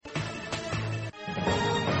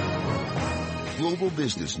global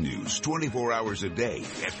business news 24 hours a day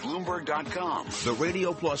at Bloomberg.com, the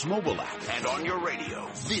Radio Plus mobile app, and on your radio.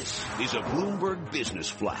 This is a Bloomberg Business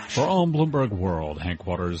Flash. For all Bloomberg World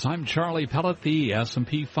headquarters, I'm Charlie Pellet. The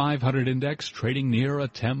S&P 500 index trading near a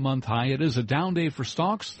 10-month high. It is a down day for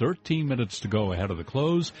stocks, 13 minutes to go ahead of the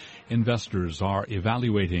close. Investors are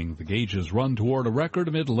evaluating the gauge's run toward a record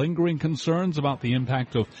amid lingering concerns about the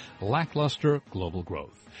impact of lackluster global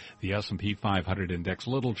growth. The S&P 500 index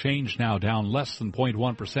little change now, down less than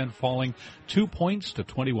 0.1%, falling 2 points to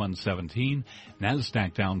 2117.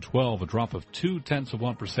 NASDAQ down 12, a drop of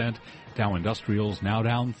 0.2%. Dow Industrials now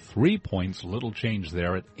down 3 points, little change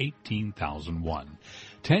there at 18,001.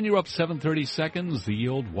 10-year up 7/30 seconds, the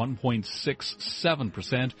yield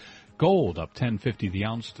 1.67%. Gold up 10.50 the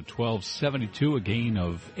ounce to 12.72, a gain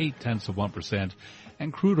of 0.8%.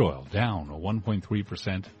 And crude oil down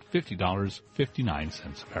 1.3%, $50.59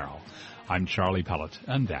 a barrel. I'm Charlie Pellet,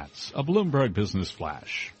 and that's a Bloomberg Business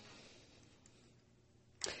Flash.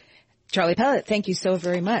 Charlie Pellet, thank you so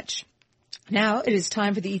very much. Now it is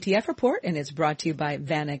time for the ETF report, and it's brought to you by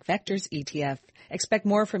VanEck Vectors ETF. Expect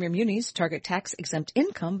more from your munis. Target tax-exempt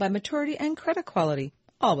income by maturity and credit quality,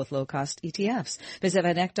 all with low-cost ETFs. Visit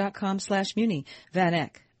VanEck.com/muni.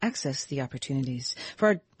 VanEck. Access the opportunities. For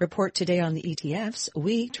our report today on the ETFs,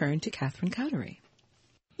 we turn to Kathleen Cowdery.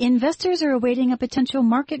 Investors are awaiting a potential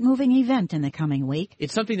market-moving event in the coming week.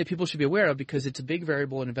 It's something that people should be aware of because it's a big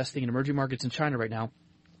variable in investing in emerging markets in China right now.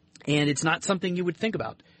 And it's not something you would think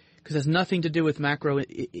about because it has nothing to do with macro,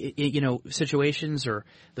 situations or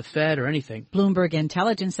the Fed or anything. Bloomberg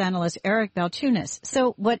intelligence analyst Eric Balchunas.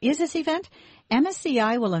 So what is this event?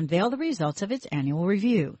 MSCI will unveil the results of its annual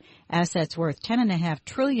review. Assets worth $10.5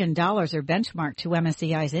 trillion are benchmarked to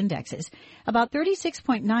MSCI's indexes. About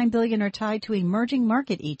 $36.9 billion are tied to emerging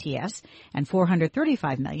market ETFs, and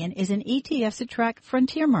 $435 million is in ETFs that track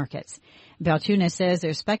frontier markets. Balchunas says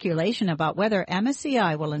there's speculation about whether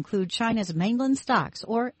MSCI will include China's mainland stocks,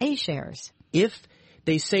 or A-shares. If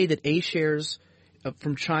they say that A-shares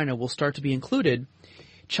from China will start to be included,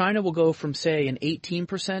 China will go from, say, an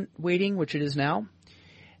 18% weighting, which it is now,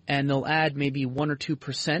 and they'll add maybe 1 or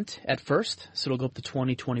 2% at first, so it'll go up to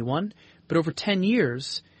 20, 21. But over 10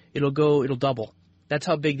 years, it'll double. That's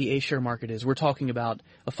how big the A-share market is. We're talking about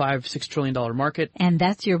a $5-6 trillion market. And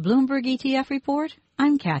that's your Bloomberg ETF report.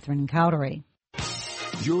 I'm Catherine Cowdery.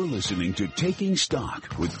 You're listening to Taking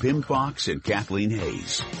Stock with Pimm Fox and Kathleen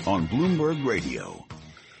Hayes on Bloomberg Radio.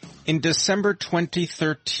 In December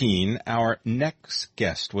 2013, our next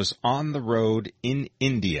guest was on the road in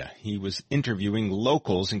India. He was interviewing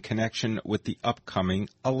locals in connection with the upcoming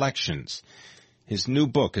elections. His new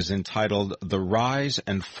book is entitled The Rise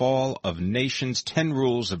and Fall of Nations, 10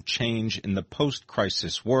 Rules of Change in the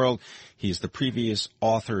Post-Crisis World. He's the previous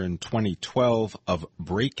author in 2012 of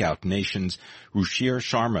Breakout Nations. Ruchir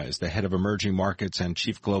Sharma is the head of emerging markets and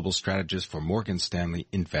chief global strategist for Morgan Stanley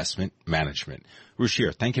Investment Management.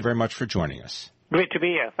 Ruchir, thank you very much for joining us. Great to be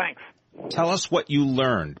here. Thanks. Tell us what you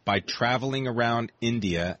learned by traveling around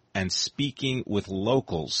India and speaking with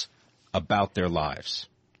locals about their lives.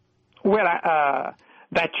 Well,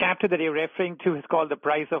 that chapter that you're referring to is called The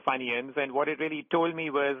Price of Onions, and what it really told me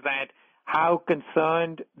was that how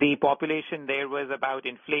concerned the population there was about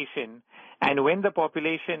inflation. And when the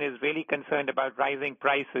population is really concerned about rising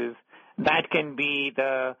prices, that can be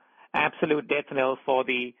the absolute death knell for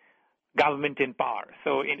the government in power.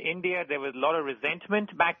 So in India, there was a lot of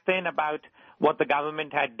resentment back then about what the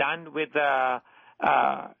government had done with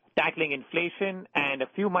tackling inflation, and a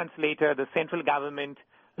few months later, the central government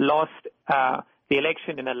lost the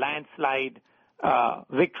election in a landslide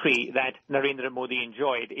victory that Narendra Modi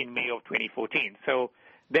enjoyed in May of 2014. So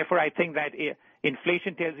therefore, I think that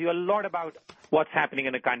inflation tells you a lot about what's happening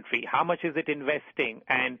in a country. How much is it investing,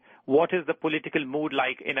 and what is the political mood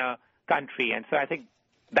like in a country? And so I think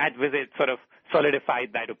that visit sort of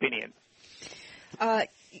solidified that opinion.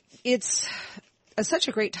 It's such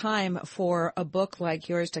a great time for a book like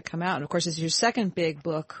yours to come out. And of course, it's your second big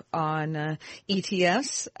book on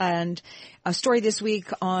ETFs. And a story this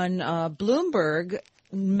week on Bloomberg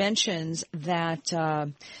mentions that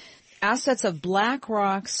assets of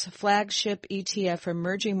BlackRock's flagship ETF for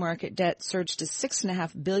emerging market debt surged to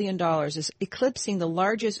 $6.5 billion, is eclipsing the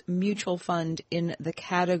largest mutual fund in the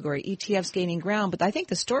category. ETFs gaining ground. But I think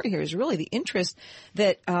the story here is really the interest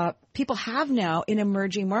that people have now in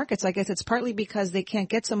emerging markets. I guess it's partly because they can't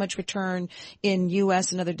get so much return in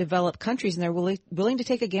U.S. and other developed countries, and they're willing to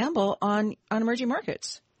take a gamble on emerging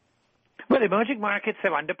markets. Well, emerging markets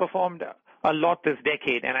have underperformed a lot this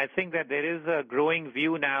decade, and I think that there is a growing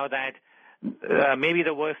view now that maybe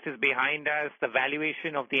the worst is behind us. The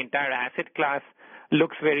valuation of the entire asset class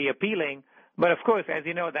looks very appealing, But of course, as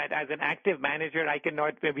you know, that as an active manager, I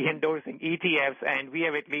cannot be endorsing ETFs, and we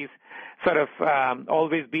have at least sort of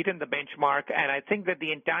always beaten the benchmark. And I think that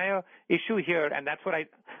the entire issue here, and that's what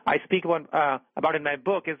I speak about in my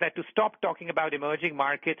book, is that to stop talking about emerging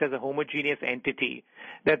markets as a homogeneous entity.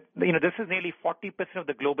 That this is nearly 40% of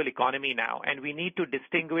the global economy now, and we need to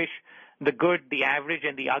distinguish the good, the average,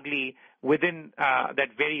 and the ugly within that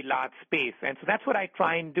very large space. And so that's what I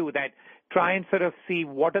try and do. That try and sort of see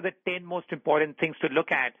what are the 10 most important things to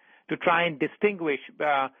look at to try and distinguish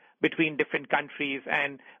between different countries.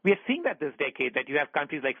 And we are seeing that this decade, that you have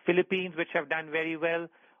countries like Philippines, which have done very well.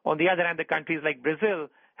 On the other hand, the countries like Brazil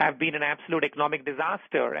have been an absolute economic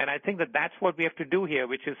disaster. And I think that that's what we have to do here,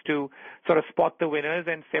 which is to sort of spot the winners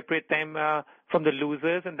and separate them from the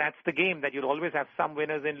losers. And that's the game, that you'll always have some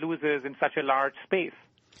winners and losers in such a large space.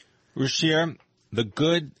 Ruchir, the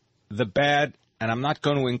good, the bad, and I'm not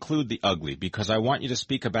going to include the ugly, because I want you to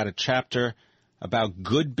speak about a chapter about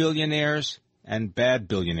good billionaires and bad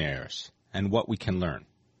billionaires and what we can learn.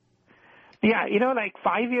 Yeah, like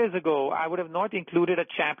 5 years ago, I would have not included a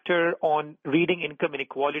chapter on reading income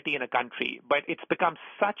inequality in a country, but it's become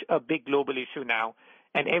such a big global issue now.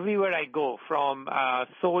 And everywhere I go, from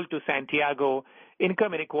Seoul to Santiago,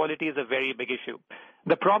 income inequality is a very big issue.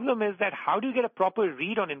 The problem is that how do you get a proper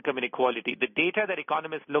read on income inequality? The data that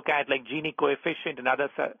economists look at, like Gini coefficient and other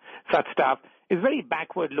such stuff, is very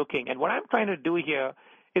backward looking. And what I'm trying to do here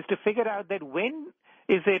is to figure out that when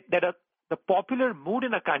is it that the popular mood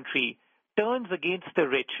in a country turns against the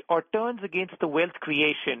rich or turns against the wealth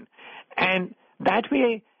creation. And that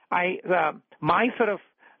way, my sort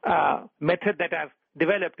of method that I've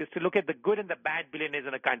developed is to look at the good and the bad billionaires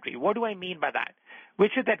in a country. What do I mean by that?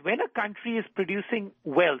 Which is that when a country is producing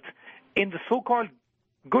wealth in the so-called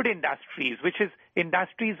good industries, which is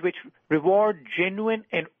industries which reward genuine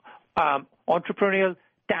and entrepreneurial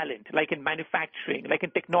talent, like in manufacturing, like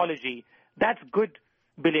in technology, that's good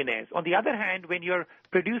billionaires. On the other hand, when you're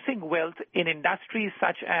producing wealth in industries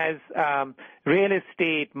such as real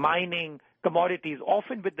estate, mining, commodities,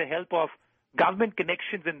 often with the help of government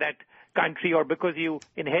connections in that country or because you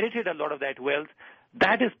inherited a lot of that wealth,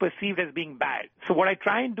 that is perceived as being bad. So what I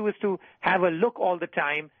try and do is to have a look all the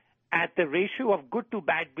time at the ratio of good to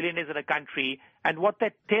bad billionaires in a country and what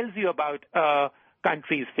that tells you about a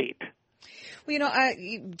country's fate. Well,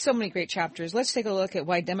 so many great chapters. Let's take a look at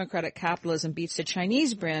why democratic capitalism beats the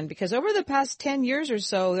Chinese brand, because over the past 10 years or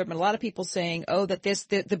so, there have been a lot of people saying, that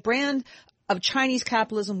the brand of Chinese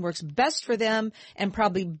capitalism works best for them and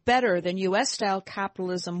probably better than U.S.-style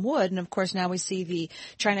capitalism would. And, of course, now we see the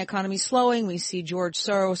China economy slowing. We see George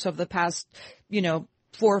Soros over the past,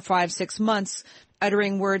 4, 5, 6 months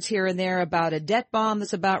uttering words here and there about a debt bomb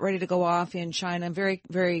that's about ready to go off in China. I'm very,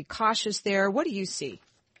 very cautious there. What do you see?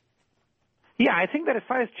 Yeah, I think that as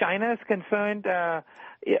far as China is concerned,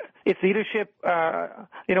 its leadership,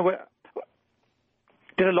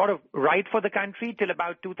 did a lot of right for the country till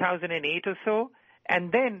about 2008 or so.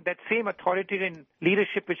 And then that same authoritarian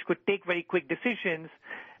leadership, which could take very quick decisions,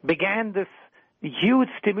 began this huge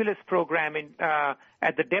stimulus program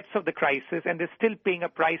at the depths of the crisis, and they're still paying a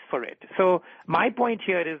price for it. So my point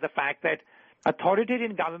here is the fact that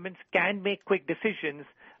authoritarian governments can make quick decisions,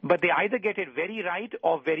 but they either get it very right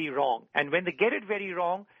or very wrong. And when they get it very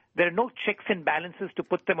wrong, there are no checks and balances to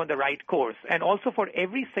put them on the right course. And also for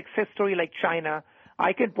every success story like China,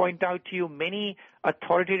 I can point out to you many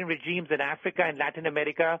authoritarian regimes in Africa and Latin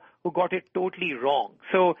America who got it totally wrong.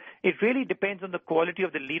 So it really depends on the quality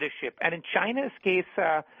of the leadership. And in China's case,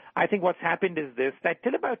 I think what's happened is this, that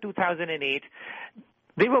till about 2008,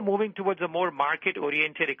 they were moving towards a more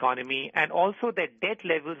market-oriented economy, and also their debt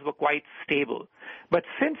levels were quite stable. But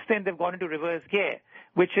since then, they've gone into reverse gear,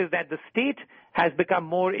 which is that the state has become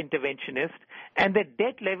more interventionist, and their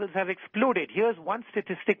debt levels have exploded. Here's one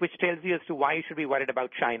statistic which tells you as to why you should be worried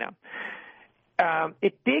about China.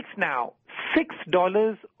 It takes now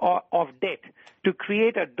 $6 of debt to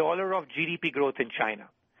create $1 of GDP growth in China.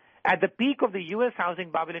 At the peak of the U.S.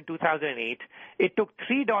 housing bubble in 2008, it took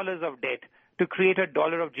 $3 of debt to create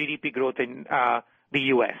 $1 of GDP growth in the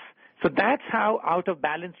U.S. So that's how out of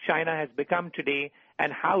balance China has become today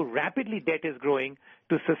and how rapidly debt is growing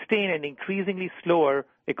to sustain an increasingly slower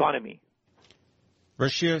economy.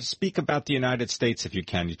 Ruchir, speak about the United States if you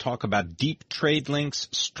can. You talk about deep trade links,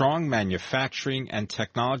 strong manufacturing and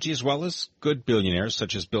technology, as well as good billionaires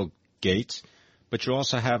such as Bill Gates, but you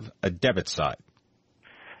also have a debit side.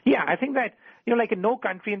 Yeah, I think that like in no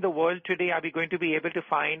country in the world today are we going to be able to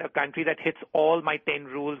find a country that hits all my 10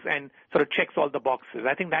 rules and sort of checks all the boxes.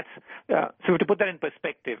 I think that's, so to put that in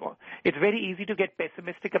perspective, it's very easy to get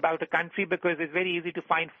pessimistic about a country because it's very easy to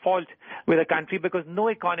find fault with a country because no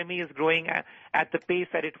economy is growing at the pace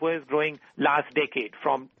that it was growing last decade,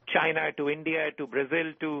 from China to India to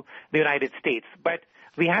Brazil to the United States. But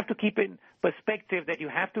we have to keep in perspective that you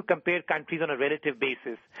have to compare countries on a relative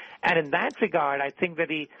basis. And in that regard, I think that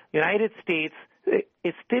the United States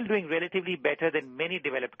is still doing relatively better than many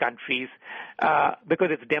developed countries because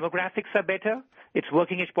its demographics are better. Its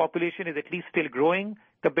working age population is at least still growing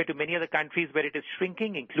compared to many other countries where it is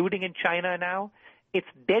shrinking, including in China now. Its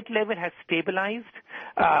debt level has stabilized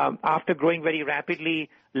after growing very rapidly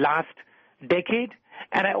last decade.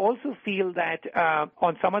 And I also feel that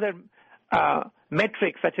on some other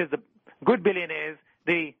metrics, such as the good billionaires,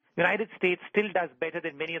 the United States still does better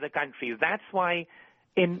than many other countries. That's why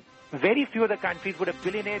in very few other countries would a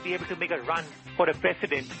billionaire be able to make a run for a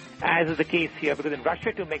president, as is the case here, because in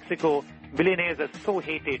Russia to Mexico, billionaires are so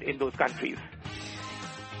hated in those countries.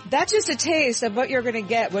 That's just a taste of what you're going to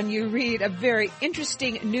get when you read a very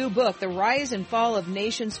interesting new book, The Rise and Fall of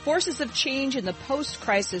Nations, Forces of Change in the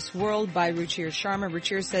Post-Crisis World by Ruchir Sharma.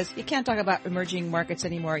 Ruchir says you can't talk about emerging markets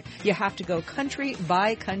anymore. You have to go country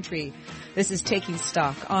by country. This is Taking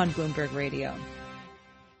Stock on Bloomberg Radio.